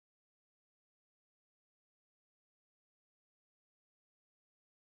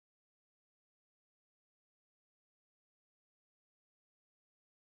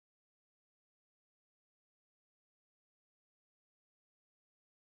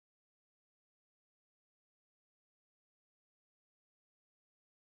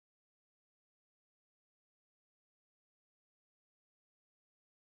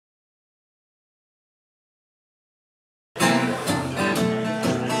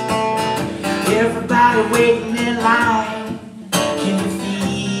Everybody waiting in line, can you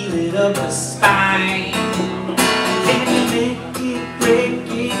feel it up the spine? Can you make it, break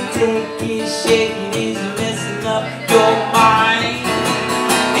it, take it, shake it? Is it messing up your mind?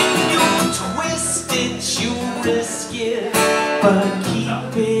 If you twist it, you risk it, but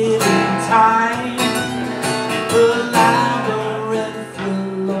keep it in time. The labyrinth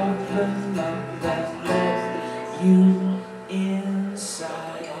will open up that lets you inside.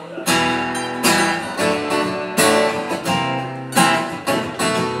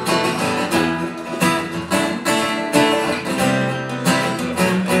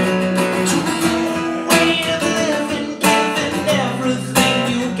 To way of living, giving everything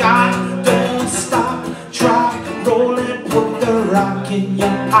you got. Don't stop, try, roll it, put the rock in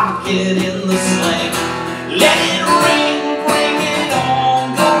your pocket in the sling. Let it ring, bring it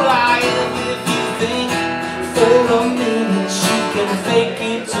on, go live if you think for a minute you can fake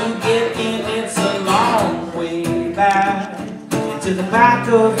it to get in. It's a long way back to the back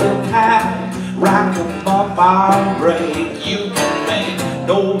of the pack. Rack 'em up, I'll break. You can make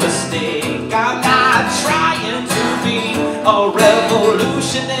no mistake. I'm not trying to be a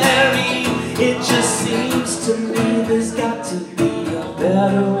revolutionary. It just seems to me there's got to be a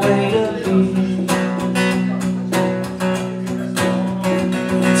better way to be.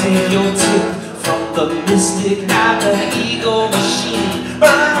 Take your tip from the mystic and the ego machine.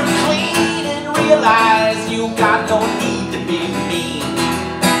 Burn clean and realize you got no need to be mean.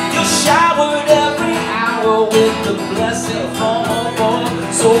 You're showered every hour with the blessing from above.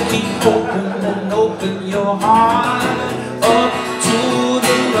 So keep open and open your heart up to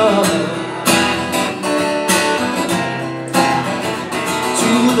the love.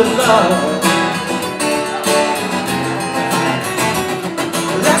 To the love.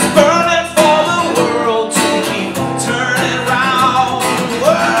 Burning for the world to keep turning round,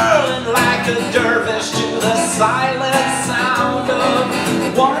 whirling like a dervish to the silent sound of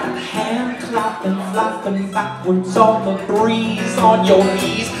one hand clapping, flapping backwards on the breeze. On your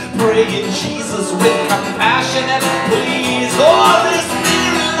knees, praying Jesus with compassion and please. Oh, this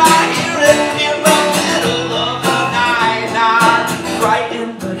feeling, I hear it in the middle of the night. Not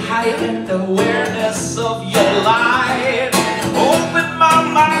frightened but heightened awareness of your life. Open my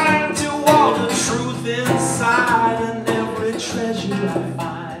mind to all the truth inside, and every treasure I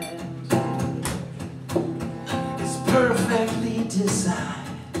find is perfectly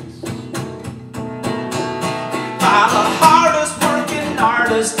designed by the hardest working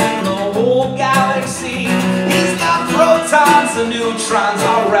artist in the whole galaxy. He's got protons and neutrons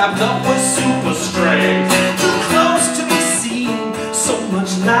all wrapped up with super strings. Too close to be seen, so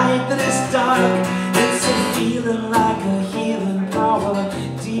much light that it's dark. It's a feeling like a healing power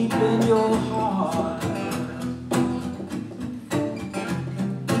deep in your heart.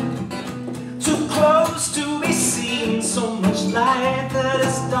 Too close to be seen, so much light that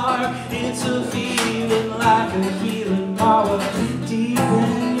it's dark. It's a feeling like a healing power deep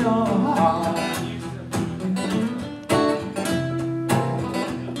in your heart.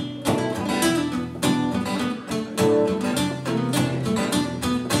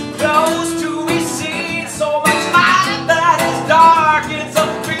 Close to be seen, so much light that is dark. It's a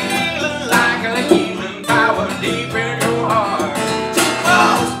feeling like a healing power deep in your heart. Too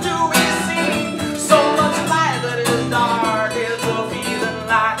close to be seen, so much light that is dark. It's a feeling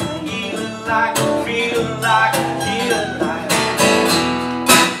like a healing, like a feeling like a healing light.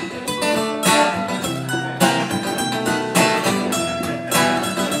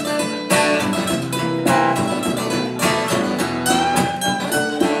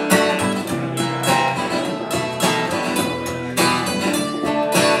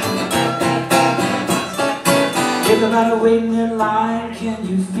 Everybody waiting in line, can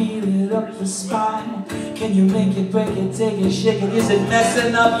you feel it up the spine? Can you make it, break it, take it, shake it? Is it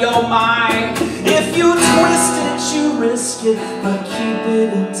messing up your mind? If you twist it, you risk it, but keep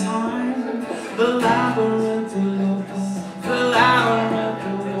it in time. The labyrinth